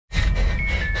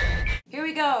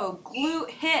go. Glute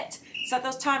HIIT. Set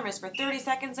those timers for 30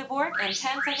 seconds of work and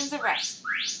 10 seconds of rest.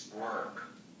 Work.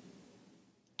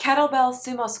 Kettlebell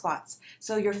sumo squats.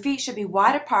 So your feet should be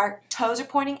wide apart, toes are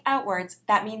pointing outwards.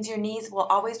 That means your knees will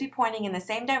always be pointing in the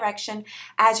same direction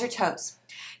as your toes.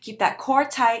 Keep that core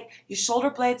tight, your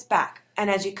shoulder blades back. And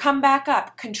as you come back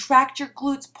up, contract your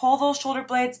glutes, pull those shoulder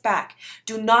blades back.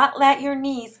 Do not let your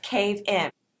knees cave in.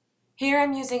 Here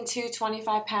I'm using two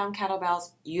 25-pound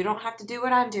kettlebells. You don't have to do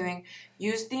what I'm doing.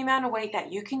 Use the amount of weight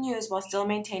that you can use while still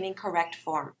maintaining correct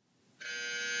form.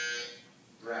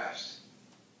 Rest.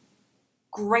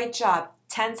 Great job.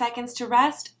 10 seconds to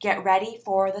rest. Get ready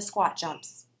for the squat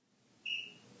jumps.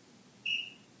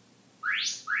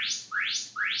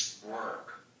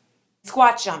 Work.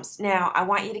 Squat jumps. Now, I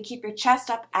want you to keep your chest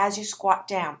up as you squat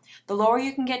down. The lower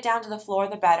you can get down to the floor,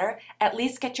 the better. At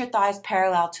least get your thighs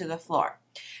parallel to the floor.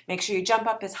 Make sure you jump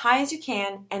up as high as you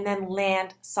can and then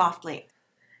land softly.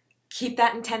 Keep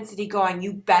that intensity going.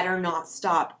 You better not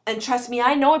stop. And trust me,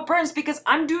 I know it burns because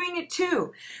I'm doing it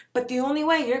too. But the only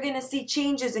way you're going to see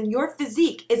changes in your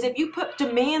physique is if you put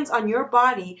demands on your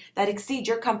body that exceed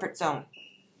your comfort zone.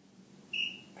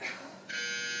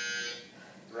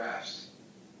 Rest.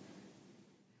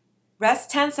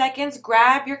 Rest 10 seconds,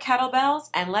 grab your kettlebells,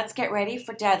 and let's get ready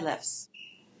for deadlifts.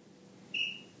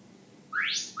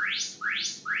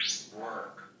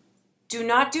 Work. Do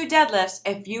not do deadlifts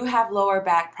if you have lower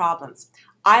back problems.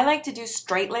 I like to do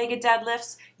straight-legged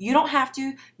deadlifts. You don't have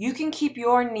to. You can keep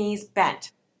your knees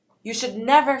bent. You should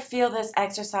never feel this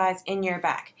exercise in your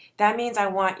back. That means I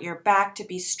want your back to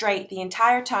be straight the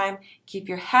entire time. Keep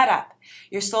your head up.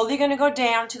 You're slowly going to go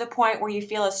down to the point where you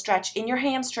feel a stretch in your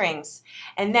hamstrings.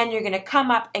 And then you're going to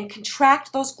come up and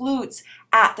contract those glutes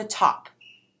at the top.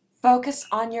 Focus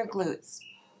on your glutes.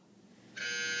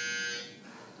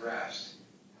 Rest.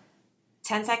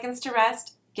 10 seconds to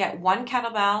rest, get one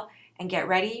kettlebell, and get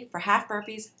ready for half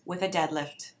burpees with a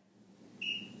deadlift.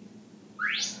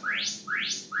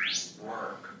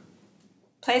 Work.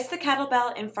 Place the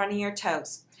kettlebell in front of your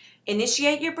toes.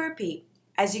 Initiate your burpee.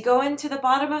 As you go into the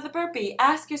bottom of the burpee,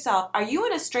 ask yourself, are you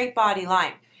in a straight body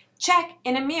line? Check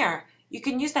in a mirror. You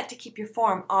can use that to keep your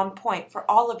form on point for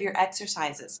all of your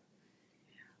exercises.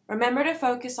 Remember to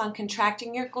focus on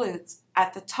contracting your glutes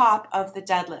at the top of the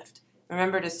deadlift.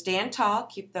 Remember to stand tall,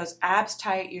 keep those abs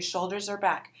tight, your shoulders are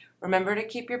back. Remember to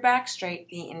keep your back straight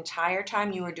the entire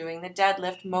time you are doing the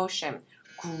deadlift motion.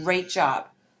 Great job.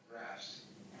 Rest.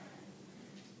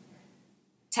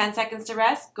 10 seconds to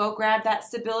rest. Go grab that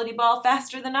stability ball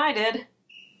faster than I did.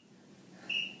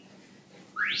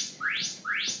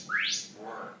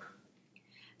 Work.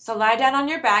 So lie down on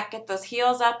your back, get those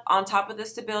heels up on top of the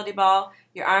stability ball.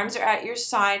 Your arms are at your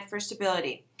side for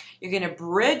stability. You're going to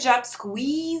bridge up,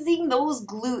 squeezing those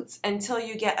glutes until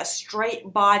you get a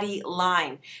straight body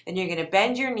line. Then you're going to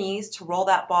bend your knees to roll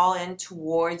that ball in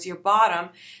towards your bottom.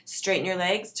 Straighten your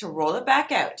legs to roll it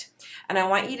back out. And I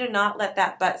want you to not let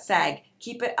that butt sag.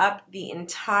 Keep it up the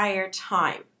entire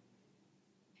time.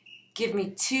 Give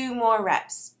me 2 more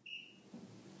reps.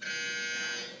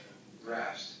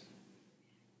 Rest.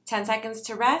 10 seconds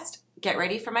to rest. Get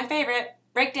ready for my favorite,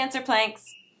 breakdancer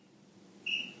planks.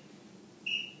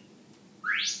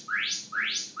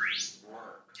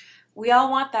 Work. We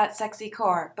all want that sexy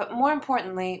core, but more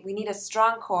importantly, we need a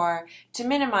strong core to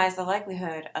minimize the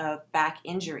likelihood of back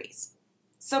injuries.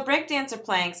 So breakdancer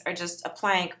planks are just a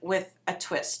plank with a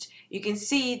twist. You can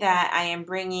see that I am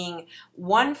bringing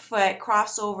one foot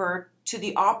crossover to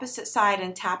the opposite side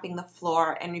and tapping the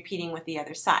floor and repeating with the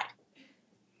other side.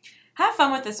 Have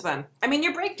fun with this one. I mean,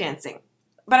 you're breakdancing,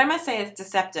 but I must say it's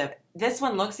deceptive. This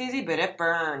one looks easy, but it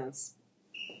burns.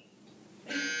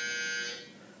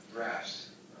 Rest.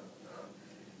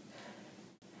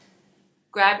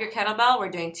 Grab your kettlebell. We're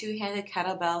doing 2-handed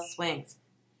kettlebell swings.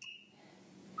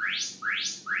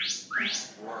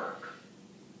 Work.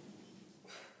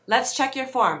 Let's check your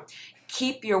form.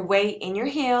 Keep your weight in your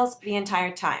heels the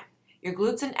entire time. Your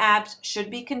glutes and abs should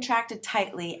be contracted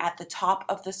tightly at the top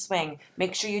of the swing.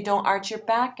 Make sure you don't arch your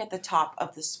back at the top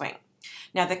of the swing.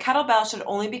 Now the kettlebell should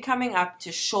only be coming up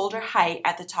to shoulder height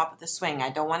at the top of the swing. I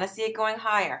don't want to see it going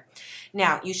higher.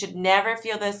 Now you should never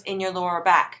feel this in your lower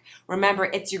back. Remember,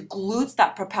 it's your glutes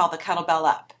that propel the kettlebell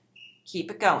up. Keep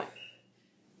it going.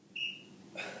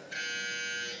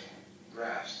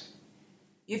 Rest.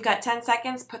 You've got 10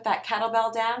 seconds. Put that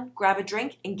kettlebell down, grab a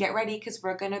drink, and get ready because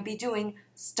we're going to be doing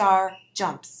star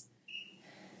jumps.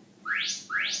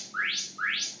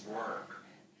 Work.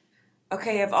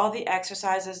 Okay, of all the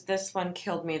exercises, this one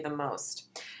killed me the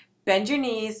most. Bend your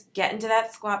knees, get into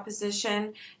that squat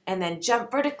position, and then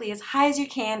jump vertically as high as you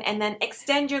can, and then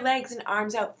extend your legs and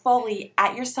arms out fully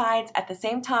at your sides at the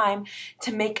same time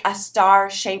to make a star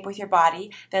shape with your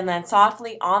body. Then land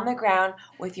softly on the ground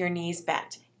with your knees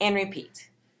bent. And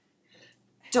repeat.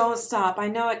 Don't stop. I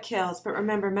know it kills, but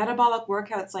remember, metabolic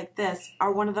workouts like this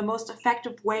are one of the most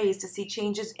effective ways to see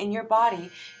changes in your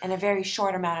body in a very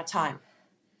short amount of time.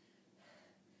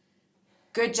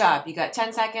 Good job. You got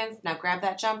 10 seconds. Now grab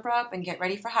that jump rope and get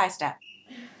ready for high step.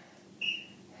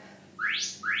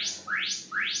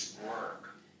 Work.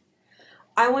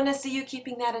 I want to see you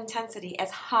keeping that intensity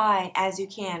as high as you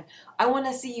can. I want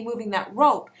to see you moving that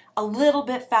rope a little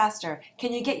bit faster.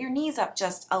 Can you get your knees up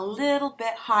just a little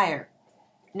bit higher?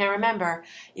 Now remember,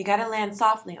 you got to land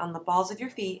softly on the balls of your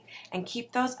feet and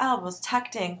keep those elbows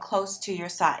tucked in close to your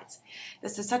sides.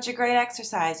 This is such a great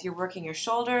exercise. You're working your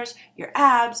shoulders, your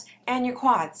abs, and your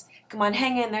quads. Come on,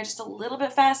 hang in there just a little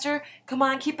bit faster. Come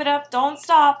on, keep it up. Don't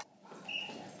stop.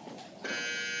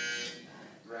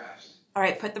 Rest. All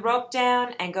right, put the rope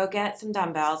down and go get some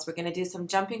dumbbells. We're going to do some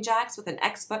jumping jacks with an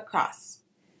X foot cross.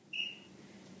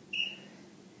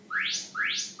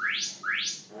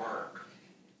 Work.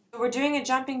 We're doing a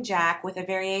jumping jack with a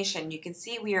variation. You can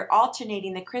see we are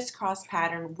alternating the crisscross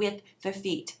pattern with the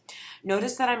feet.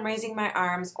 Notice that I'm raising my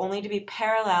arms only to be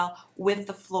parallel with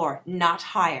the floor, not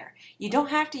higher. You don't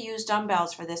have to use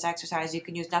dumbbells for this exercise. You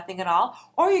can use nothing at all,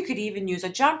 or you could even use a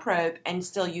jump rope and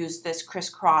still use this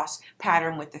crisscross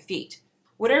pattern with the feet.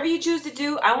 Whatever you choose to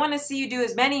do, I want to see you do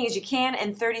as many as you can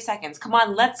in 30 seconds. Come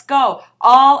on, let's go.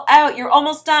 All out. You're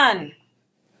almost done.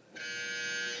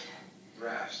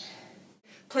 Rest.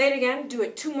 Play it again. Do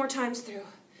it 2 more times through.